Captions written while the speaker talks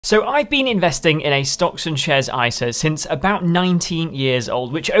So I've been investing in a stocks and shares ISA since about 19 years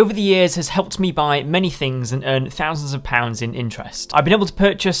old, which over the years has helped me buy many things and earn thousands of pounds in interest. I've been able to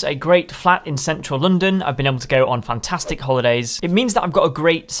purchase a great flat in central London. I've been able to go on fantastic holidays. It means that I've got a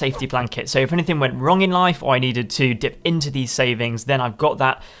great safety blanket. So if anything went wrong in life or I needed to dip into these savings, then I've got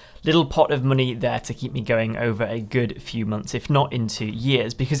that little pot of money there to keep me going over a good few months, if not into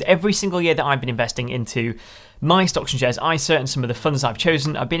years, because every single year that I've been investing into my stocks and shares ISA and some of the funds I've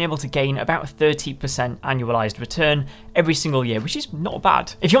chosen, I've been able to gain about 30% annualized return every single year, which is not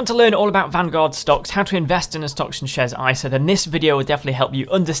bad. If you want to learn all about Vanguard stocks, how to invest in a stocks and shares ISA, then this video will definitely help you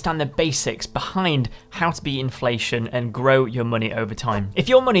understand the basics behind how to beat inflation and grow your money over time. If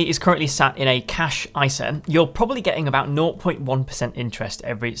your money is currently sat in a cash ISA, you're probably getting about 0.1% interest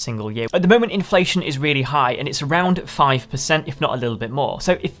every single year. At the moment, inflation is really high and it's around 5%, if not a little bit more.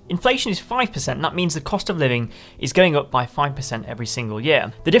 So if inflation is 5%, that means the cost of living is going up by 5% every single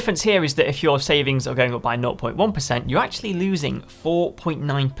year. The difference here is that if your savings are going up by 0.1%, you're actually losing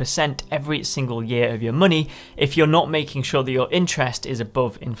 4.9% every single year of your money if you're not making sure that your interest is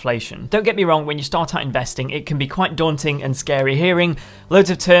above inflation. Don't get me wrong, when you start out investing, it can be quite daunting and scary hearing loads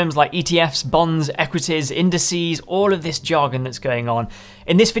of terms like ETFs, bonds, equities, indices, all of this jargon that's going on.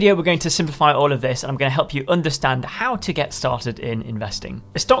 In this video, we're going to simplify all of this and I'm going to help you understand how to get started in investing.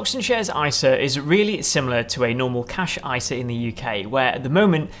 A stocks and shares ISA is really similar to a normal cash ISA in the UK, where at the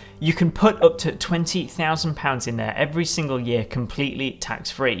moment you can put up to £20,000 in there every single year completely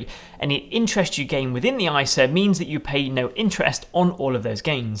tax-free. Any interest you gain within the ISA means that you pay no interest on all of those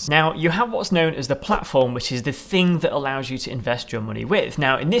gains. Now, you have what's known as the platform, which is the thing that allows you to invest your money with.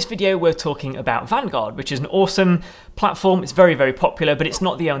 Now, in this video, we're talking about Vanguard, which is an awesome platform. It's very, very popular, but it's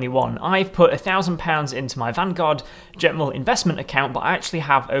not the only one. I've put £1,000 into my Vanguard general investment account, but I actually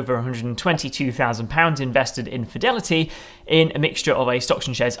have over £122,000 invested in Fidelity in a mixture of a stocks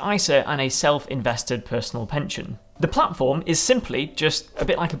and shares ISA and a self-invested personal pension. The platform is simply just a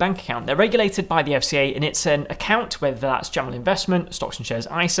bit like a bank account. They're regulated by the FCA and it's an account, whether that's general investment, stocks and shares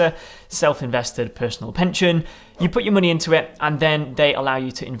ISA, self-invested personal pension. You put your money into it and then they allow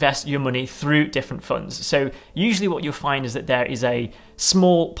you to invest your money through different funds. So usually what you'll find is that there is a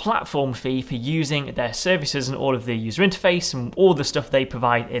small platform fee for using their services and all of the user interface and all the stuff they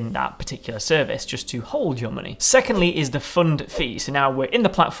provide in that particular service just to hold your money. Secondly is the fund fee. So now we're in the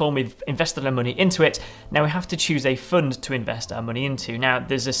platform, we've invested our money into it. Now we have to choose a fund to invest our money into. Now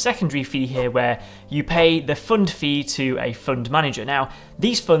there's a secondary fee here where you pay the fund fee to a fund manager. Now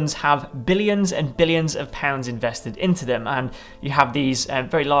these funds have billions and billions of pounds invested into them, and you have these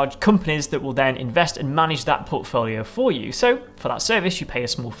very large companies that will then invest and manage that portfolio for you. So for that service you pay a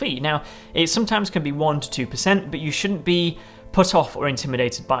small fee. Now it sometimes can be 1 to 2%, but you shouldn't be put off or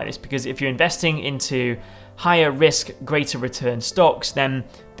intimidated by this, because if you're investing into higher risk, greater return stocks, then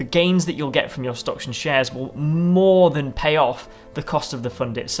the gains that you'll get from your stocks and shares will more than pay off the cost of the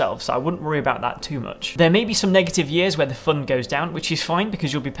fund itself, so I wouldn't worry about that too much. There may be some negative years where the fund goes down, which is fine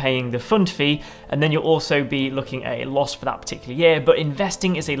because you'll be paying the fund fee and then you'll also be looking at a loss for that particular year, but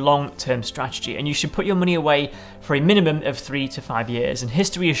investing is a long-term strategy and you should put your money away for a minimum of 3 to 5 years, and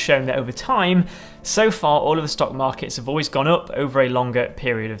history has shown that over time, so far all of the stock markets have always gone up over a longer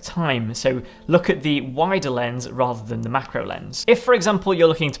period of time, so look at the wider lens rather than the macro lens. If, for example, you're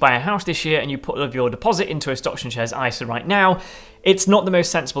looking to buy a house this year and you put all of your deposit into a stocks and shares ISA right now, it's not the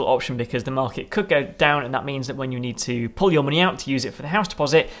most sensible option because the market could go down, and that means that when you need to pull your money out to use it for the house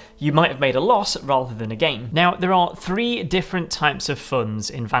deposit, you might have made a loss rather than a gain. Now, there are 3 different types of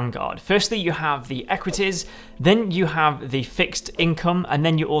funds in Vanguard. Firstly, you have the equities, then you have the fixed income, and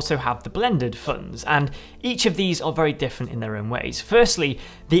then you also have the blended funds, and each of these are very different in their own ways. Firstly,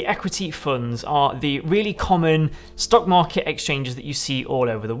 the equity funds are the really common stock market exchanges that you see all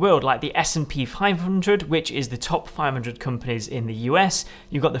over the world, like the S&P 500, which is the top 500 companies in the US.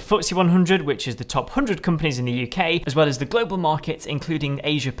 You've got the FTSE 100, which is the top 100 companies in the UK, as well as the global markets, including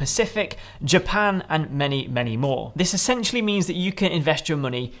Asia Pacific, Japan, and many, many more. This essentially means that you can invest your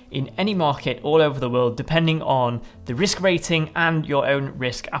money in any market all over the world, depending on the risk rating and your own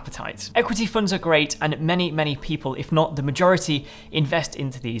risk appetite. Equity funds are great, and many people, if not the majority, invest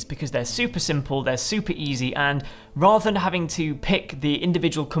into these because they're super simple, they're super easy, and rather than having to pick the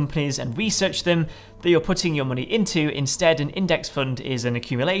individual companies and research them that you're putting your money into, instead an index fund is an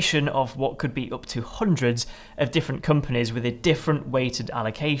accumulation of what could be up to hundreds of different companies with a different weighted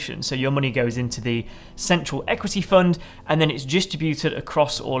allocation. So your money goes into the central equity fund and then it's distributed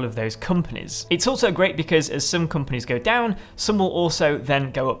across all of those companies. It's also great because as some companies go down, some will also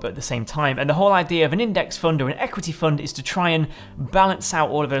then go up at the same time. And the whole idea of an index fund or an equity fund is to try and balance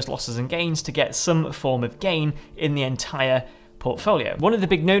out all of those losses and gains to get some form of gain in the entire portfolio. One of the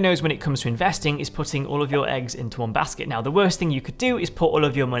big no-nos when it comes to investing is putting all of your eggs into one basket. Now, the worst thing you could do is put all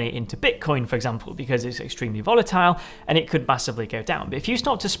of your money into Bitcoin, for example, because it's extremely volatile and it could massively go down. But if you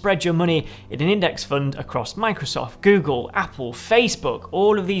start to spread your money in an index fund across Microsoft, Google, Apple, Facebook,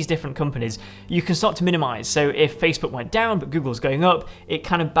 all of these different companies, you can start to minimize. So if Facebook went down but Google's going up, it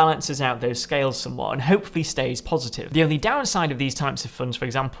kind of balances out those scales somewhat and hopefully stays positive. The only downside of these types of funds, for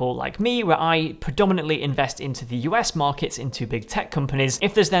example, like me, where I predominantly invest into the US markets, into big tech companies,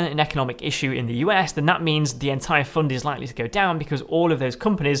 if there's then an economic issue in the US, then that means the entire fund is likely to go down because all of those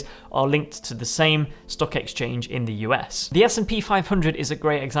companies are linked to the same stock exchange in the US. The S&P 500 is a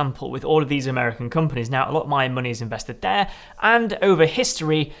great example with all of these American companies. Now, a lot of my money is invested there, and over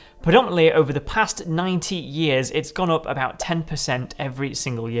history, predominantly over the past 90 years, it's gone up about 10% every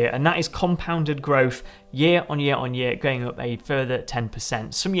single year, and that is compounded growth year on year on year, going up a further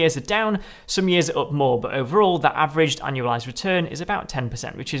 10%. Some years are down, some years are up more, but overall, that averaged annualized return is about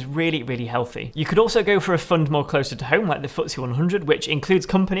 10%, which is really, really healthy. You could also go for a fund more closer to home, like the FTSE 100, which includes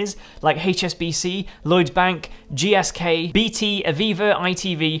companies like HSBC, Lloyds Bank, GSK, BT, Aviva,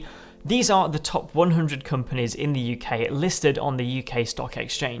 ITV. These are the top 100 companies in the UK listed on the UK Stock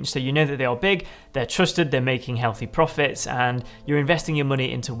Exchange. So you know that they are big, they're trusted, they're making healthy profits, and you're investing your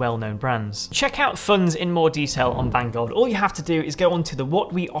money into well-known brands. Check out funds in more detail on Vanguard. All you have to do is go onto the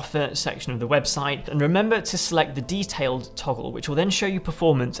What We Offer section of the website, and remember to select the detailed toggle, which will then show you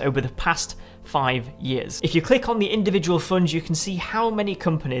performance over the past 5 years. If you click on the individual funds, you can see how many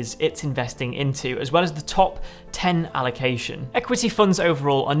companies it's investing into, as well as the top 10 allocation. Equity funds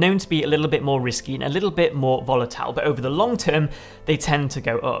overall are known to be a little bit more risky and a little bit more volatile, but over the long term, they tend to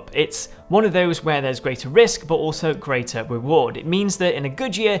go up. It's one of those where there's greater risk, but also greater reward. It means that in a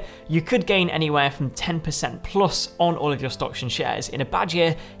good year, you could gain anywhere from 10% plus on all of your stocks and shares. In a bad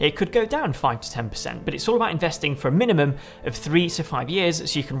year, it could go down 5 to 10%, but it's all about investing for a minimum of 3 to 5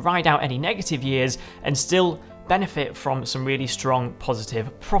 years so you can ride out any negative years and still benefit from some really strong,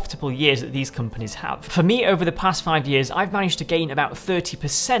 positive, profitable years that these companies have. For me, over the past 5 years, I've managed to gain about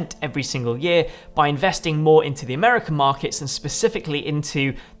 30% every single year by investing more into the American markets and specifically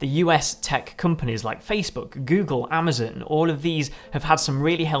into the US tech companies like Facebook, Google, Amazon. All of these have had some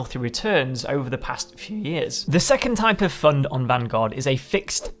really healthy returns over the past few years. The second type of fund on Vanguard is a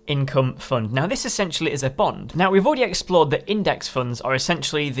fixed income fund. Now, this essentially is a bond. Now, we've already explored that index funds are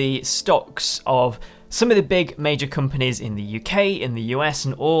essentially the stocks of some of the big major companies in the UK, in the US,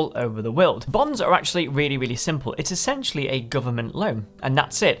 and all over the world. Bonds are actually really, really simple. It's essentially a government loan, and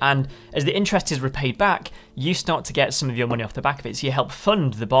that's it. And as the interest is repaid back, you start to get some of your money off the back of it. So you help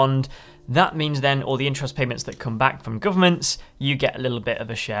fund the bond. That means then all the interest payments that come back from governments, you get a little bit of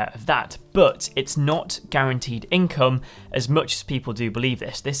a share of that. But it's not guaranteed income as much as people do believe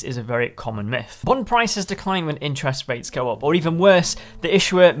this. This is a very common myth. Bond prices decline when interest rates go up, or even worse, the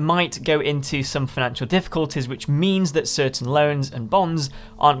issuer might go into some financial difficulties, which means that certain loans and bonds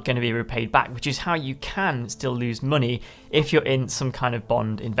aren't going to be repaid back, which is how you can still lose money if you're in some kind of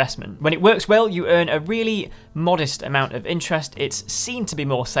bond investment. When it works well, you earn a really modest amount of interest. It's seen to be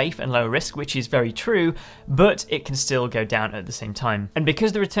more safe and lower risk, which is very true, but it can still go down at the same time. And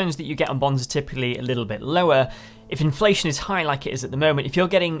because the returns that you get on bonds are typically a little bit lower, if inflation is high like it is at the moment, if you're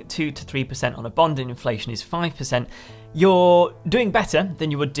getting 2 to 3% on a bond and inflation is 5%, you're doing better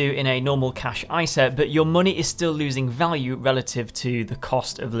than you would do in a normal cash ISA, but your money is still losing value relative to the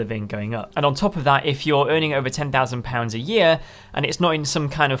cost of living going up. And on top of that, if you're earning over £10,000 a year and it's not in some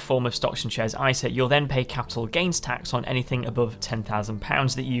kind of form of stocks and shares ISA, you'll then pay capital gains tax on anything above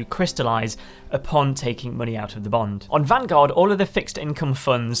 £10,000 that you crystallise upon taking money out of the bond. On Vanguard, all of the fixed income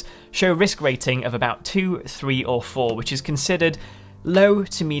funds show risk rating of about 2, 3 or 4, which is considered low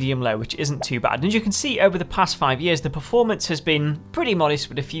to medium low, which isn't too bad. And as you can see, over the past 5 years, the performance has been pretty modest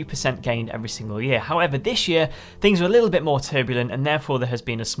with a few percent gained every single year. However, this year, things are a little bit more turbulent and therefore there has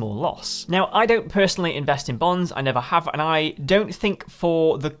been a small loss. Now, I don't personally invest in bonds, I never have, and I don't think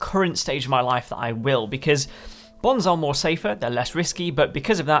for the current stage of my life that I will, because bonds are more safer, they're less risky, but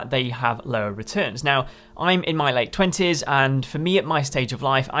because of that, they have lower returns. Now, I'm in my late 20s, and for me at my stage of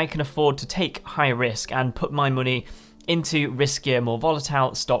life, I can afford to take higher risk and put my money into riskier, more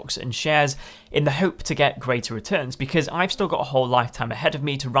volatile stocks and shares in the hope to get greater returns, because I've still got a whole lifetime ahead of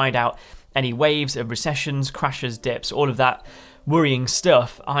me to ride out any waves of recessions, crashes, dips, all of that worrying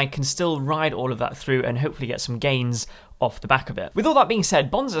stuff. I can still ride all of that through and hopefully get some gains off the back of it. With all that being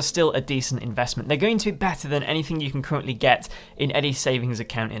said, bonds are still a decent investment. They're going to be better than anything you can currently get in any savings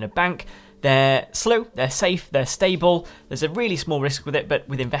account in a bank. They're slow, they're safe, they're stable. There's a really small risk with it, but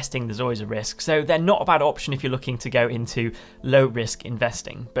with investing, there's always a risk. So they're not a bad option if you're looking to go into low risk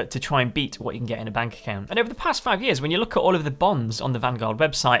investing, but to try and beat what you can get in a bank account. And over the past 5 years, when you look at all of the bonds on the Vanguard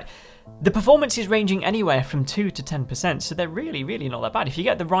website, the performance is ranging anywhere from 2 to 10%, so they're really, really not that bad. If you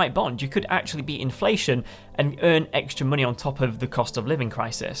get the right bond, you could actually beat inflation and earn extra money on top of the cost of living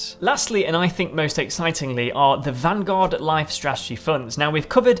crisis. Lastly, and I think most excitingly, are the Vanguard Lifestrategy funds. Now, we've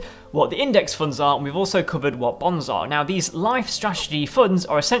covered what the index funds are, and we've also covered what bonds are. Now, these Lifestrategy funds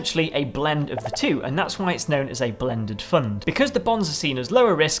are essentially a blend of the two, and that's why it's known as a blended fund. Because the bonds are seen as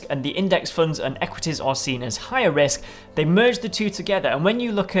lower risk and the index funds and equities are seen as higher risk, they merge the two together. And when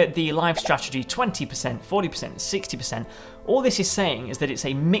you look at the Lifestrategy 20%, 40%, 60%, all this is saying is that it's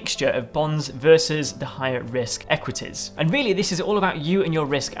a mixture of bonds versus the higher risk equities. And really, this is all about you and your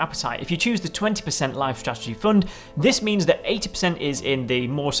risk appetite. If you choose the 20% Lifestrategy fund, this means that 80% is in the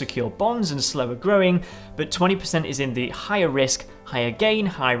more secure bonds and slower growing, but 20% is in the higher risk, higher gain,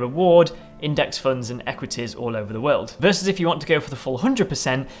 high reward, index funds and equities all over the world. Versus if you want to go for the full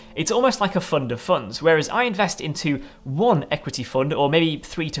 100%, it's almost like a fund of funds. Whereas I invest into one equity fund, or maybe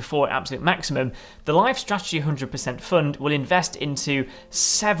 3 to 4 absolute maximum, the Lifestrategy 100% fund will invest into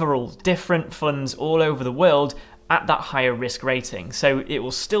several different funds all over the world at that higher risk rating. So it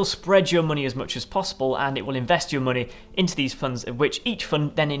will still spread your money as much as possible, and it will invest your money into these funds, of which each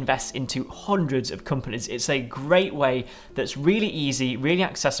fund then invests into hundreds of companies. It's a great way that's really easy, really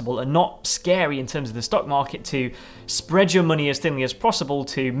accessible, and not scary in terms of the stock market to spread your money as thinly as possible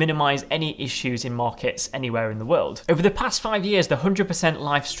to minimize any issues in markets anywhere in the world. Over the past 5 years, the 100%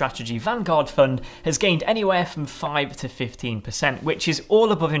 Lifestrategy Vanguard fund has gained anywhere from 5 to 15%, which is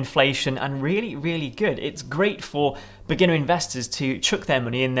all above inflation and really, really good. It's great for beginner investors to chuck their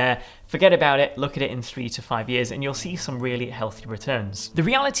money in there, forget about it, look at it in 3 to 5 years, and you'll see some really healthy returns. The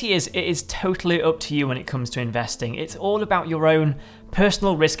reality is, it is totally up to you when it comes to investing. It's all about your own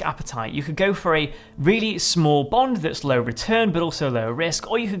personal risk appetite. You could go for a really small bond that's low return but also low risk,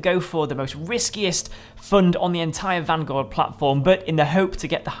 or you could go for the most riskiest fund on the entire Vanguard platform, but in the hope to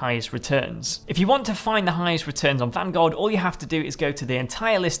get the highest returns. If you want to find the highest returns on Vanguard, all you have to do is go to the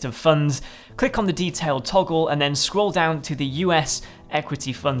entire list of funds, click on the detailed toggle, and then scroll down to the US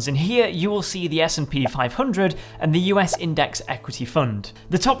equity funds, and here you will see the S&P 500 and the US Index Equity Fund.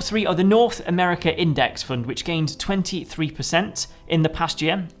 The top 3 are the North America Index Fund, which gained 23% in the past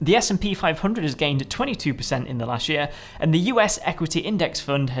year. The S&P 500 has gained 22% in the last year, and the US Equity Index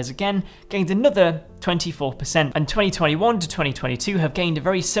Fund has again gained another 24%, and 2021 to 2022 have gained a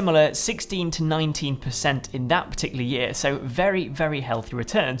very similar 16 to 19% in that particular year, so very, very healthy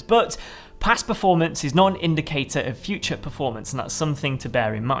returns. But past performance is not an indicator of future performance, and that's something to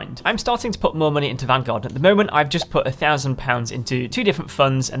bear in mind. I'm starting to put more money into Vanguard. At the moment, I've just put £1,000 into 2 different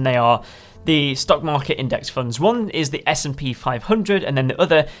funds, and they are the stock market index funds. One is the S&P 500, and then the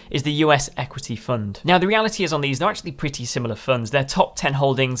other is the US Equity Fund. Now, the reality is on these, they're actually pretty similar funds. Their top 10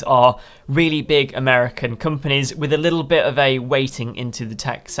 holdings are really big American companies with a little bit of a weighting into the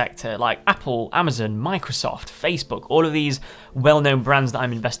tech sector, like Apple, Amazon, Microsoft, Facebook, all of these well-known brands that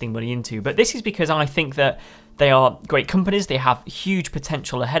I'm investing money into. But this is because I think that they are great companies, they have huge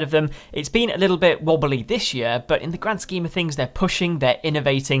potential ahead of them. It's been a little bit wobbly this year, but in the grand scheme of things, they're pushing, they're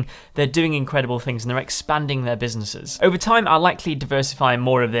innovating, they're doing incredible things, and they're expanding their businesses. Over time, I'll likely diversify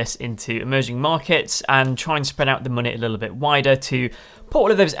more of this into emerging markets and try and spread out the money a little bit wider to put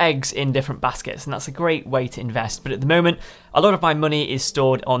all of those eggs in different baskets, and that's a great way to invest. But at the moment, a lot of my money is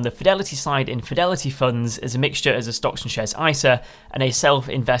stored on the Fidelity side in Fidelity funds as a mixture as a stocks and shares ISA and a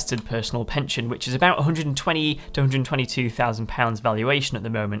self-invested personal pension, which is about £120,000 to £122,000 valuation at the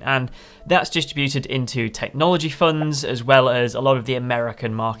moment, and that's distributed into technology funds as well as a lot of the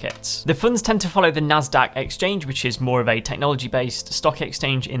American markets. The funds tend to follow the NASDAQ exchange, which is more of a technology-based stock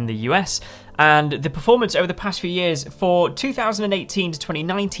exchange in the US, and the performance over the past few years for 2018 to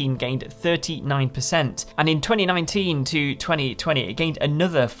 2019 gained 39%, and in 2019 to 2020 it gained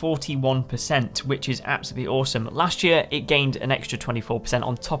another 41%, which is absolutely awesome. Last year it gained an extra 24%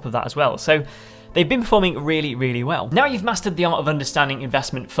 on top of that as well. So they've been performing really, really well. Now you've mastered the art of understanding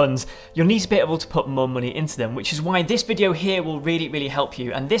investment funds, you'll need to be able to put more money into them, which is why this video here will really, really help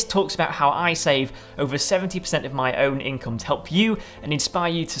you. And this talks about how I save over 70% of my own income to help you and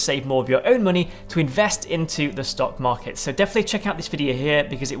inspire you to save more of your own money to invest into the stock market. So definitely check out this video here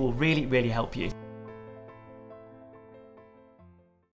because it will really, really help you.